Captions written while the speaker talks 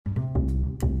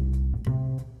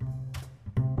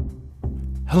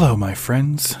Hello, my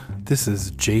friends. This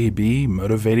is JB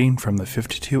motivating from the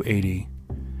 5280.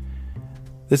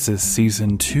 This is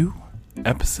Season 2,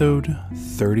 Episode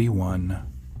 31.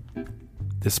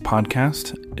 This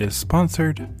podcast is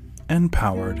sponsored and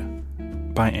powered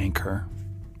by Anchor.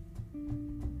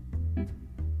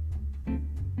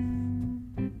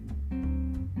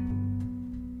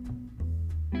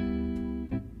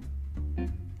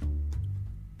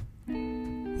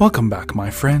 Welcome back, my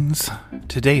friends.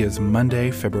 Today is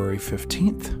Monday, February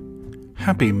 15th.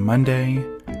 Happy Monday,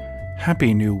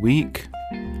 happy new week,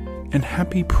 and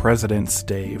happy President's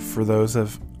Day for those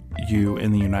of you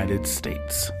in the United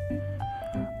States.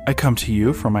 I come to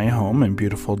you from my home in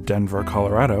beautiful Denver,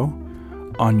 Colorado,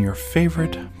 on your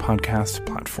favorite podcast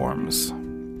platforms.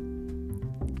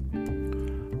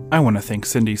 I want to thank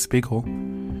Cindy Spiegel,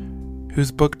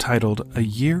 whose book titled A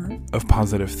Year of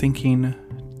Positive Thinking,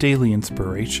 Daily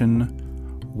Inspiration,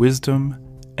 Wisdom,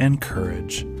 and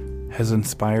Courage has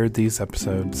inspired these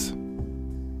episodes.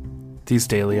 These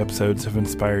daily episodes have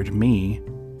inspired me,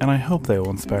 and I hope they will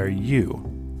inspire you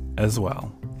as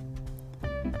well.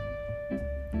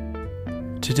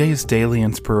 Today's daily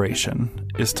inspiration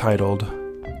is titled,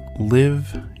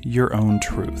 Live Your Own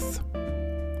Truth.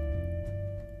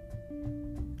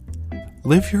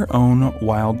 Live your own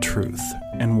wild truth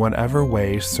in whatever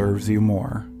way serves you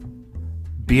more.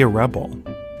 Be a rebel.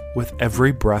 With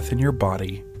every breath in your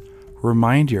body,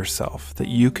 remind yourself that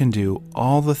you can do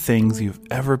all the things you've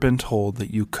ever been told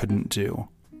that you couldn't do.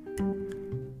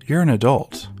 You're an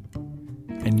adult,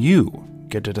 and you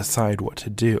get to decide what to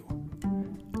do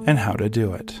and how to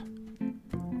do it.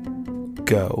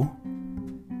 Go,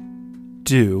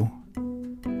 do,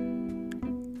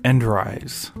 and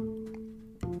rise.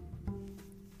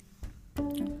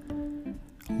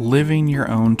 Living your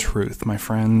own truth, my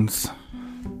friends.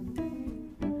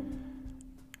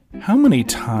 How many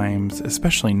times,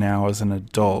 especially now as an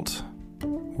adult,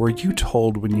 were you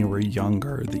told when you were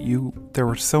younger that there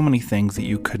were so many things that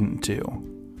you couldn't do?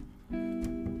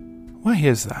 Why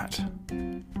is that?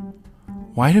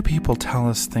 Why do people tell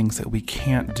us things that we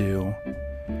can't do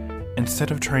instead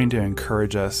of trying to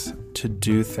encourage us to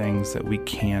do things that we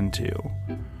can do?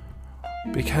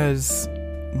 Because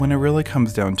when it really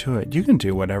comes down to it, you can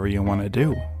do whatever you want to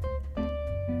do.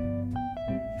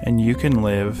 And you can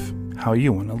live how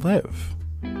you want to live.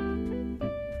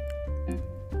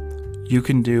 You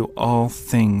can do all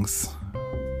things,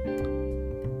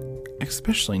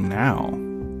 especially now.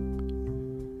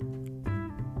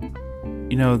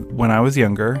 You know, when I was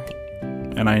younger,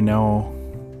 and I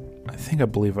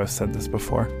believe I've said this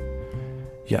before.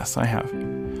 Yes, I have.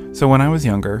 So when I was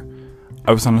younger,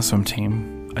 I was on a swim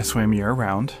team. I swam year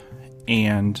round,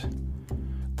 and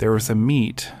there was a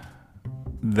meet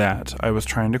that I was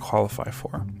trying to qualify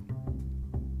for.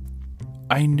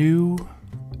 I knew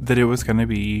that it was going to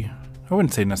be, I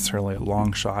wouldn't say necessarily a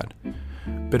long shot,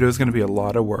 but it was going to be a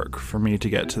lot of work for me to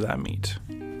get to that meet.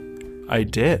 I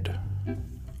did.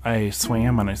 I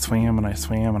swam and I swam and I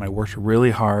swam and I worked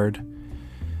really hard,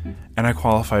 and I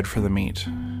qualified for the meet.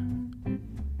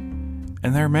 And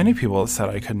there are many people that said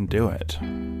I couldn't do it,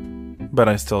 but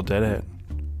I still did it.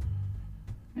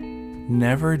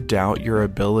 Never doubt your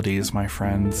abilities, my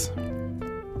friends.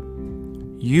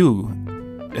 You,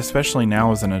 especially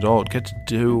now as an adult, get to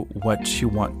do what you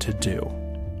want to do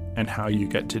and how you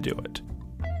get to do it.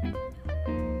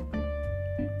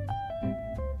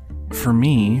 For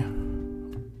me,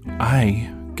 I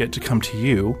get to come to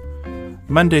you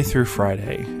Monday through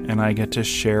Friday, and I get to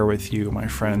share with you, my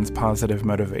friends, positive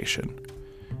motivation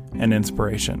and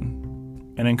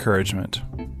inspiration and encouragement.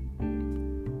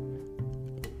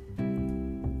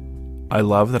 I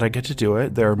love that I get to do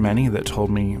it. There are many that told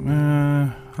me,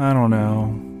 I don't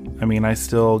know. I mean, I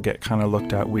still get kind of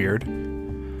looked at weird.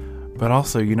 But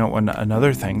also, you know,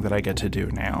 another thing that I get to do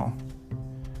now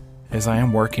is I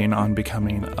am working on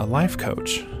becoming a life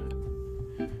coach.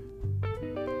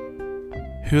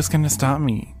 Who's going to stop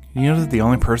me? You know that the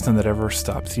only person that ever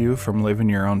stops you from living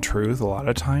your own truth a lot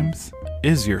of times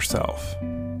is yourself.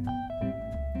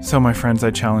 So, my friends,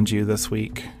 I challenge you this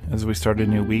week as we start a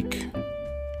new week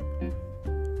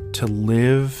to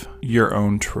live your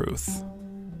own truth.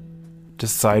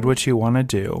 Decide what you want to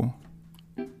do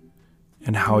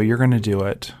and how you're going to do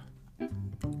it.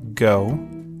 Go,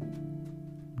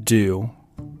 do,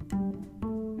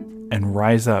 and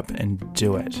rise up and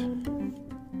do it.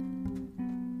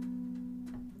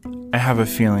 I have a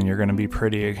feeling you're going to be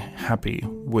pretty happy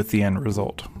with the end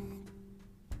result.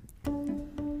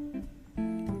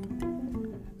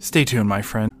 Stay tuned, my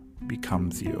friend.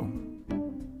 Becomes you.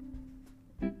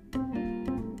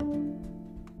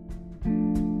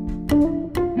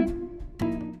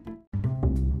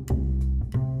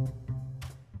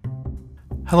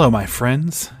 Hello, my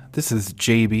friends. This is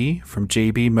JB from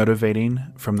JB Motivating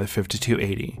from the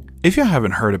 5280. If you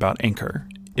haven't heard about Anchor,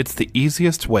 it's the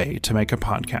easiest way to make a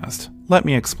podcast. Let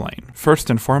me explain. First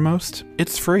and foremost,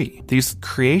 it's free. These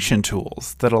creation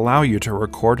tools that allow you to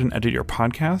record and edit your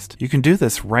podcast, you can do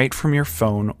this right from your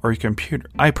phone or your computer.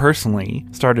 I personally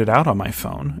started out on my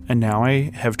phone, and now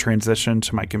I have transitioned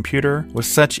to my computer with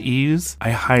such ease.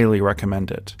 I highly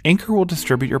recommend it. Anchor will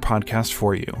distribute your podcast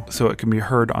for you, so it can be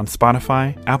heard on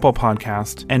Spotify, Apple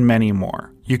Podcast, and many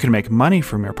more. You can make money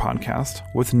from your podcast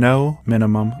with no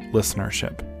minimum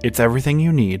listenership. It's everything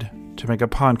you need to make a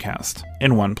podcast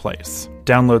in one place.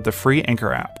 Download the free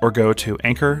Anchor app or go to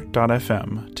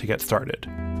anchor.fm to get started.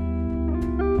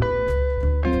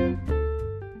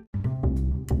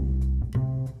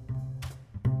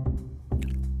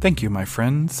 Thank you, my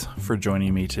friends, for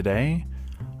joining me today.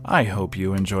 I hope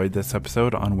you enjoyed this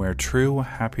episode on Where True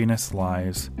Happiness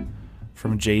Lies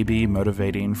from JB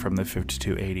Motivating from the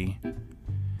 5280.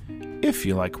 If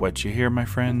you like what you hear, my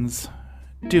friends,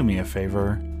 do me a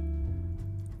favor.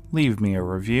 Leave me a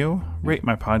review, rate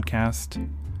my podcast,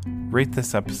 rate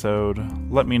this episode,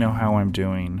 let me know how I'm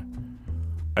doing.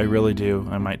 I really do.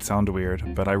 I might sound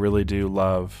weird, but I really do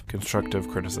love constructive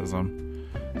criticism.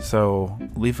 So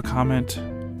leave a comment,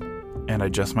 and I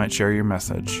just might share your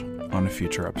message on a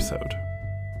future episode.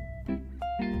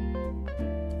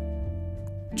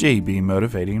 JB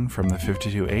Motivating from the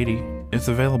 5280 is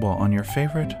available on your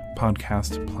favorite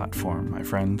podcast platform, my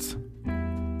friends.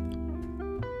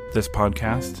 This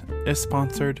podcast is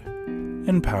sponsored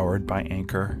and powered by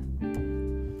Anchor.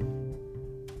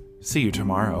 See you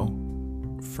tomorrow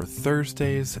for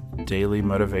Thursday's Daily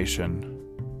Motivation.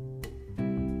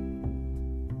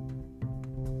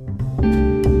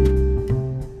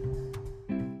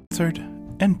 Sponsored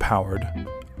and powered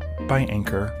by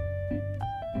Anchor.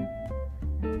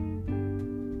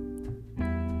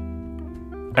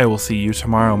 I will see you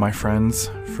tomorrow, my friends,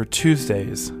 for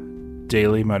Tuesday's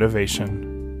Daily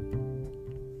Motivation.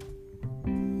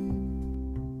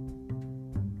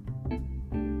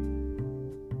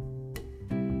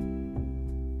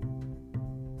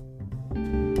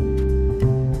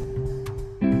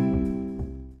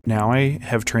 Now I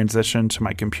have transitioned to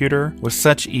my computer with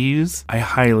such ease. I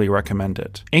highly recommend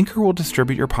it. Anchor will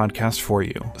distribute your podcast for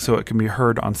you, so it can be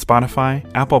heard on Spotify,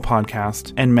 Apple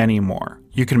Podcast, and many more.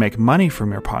 You can make money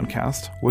from your podcast with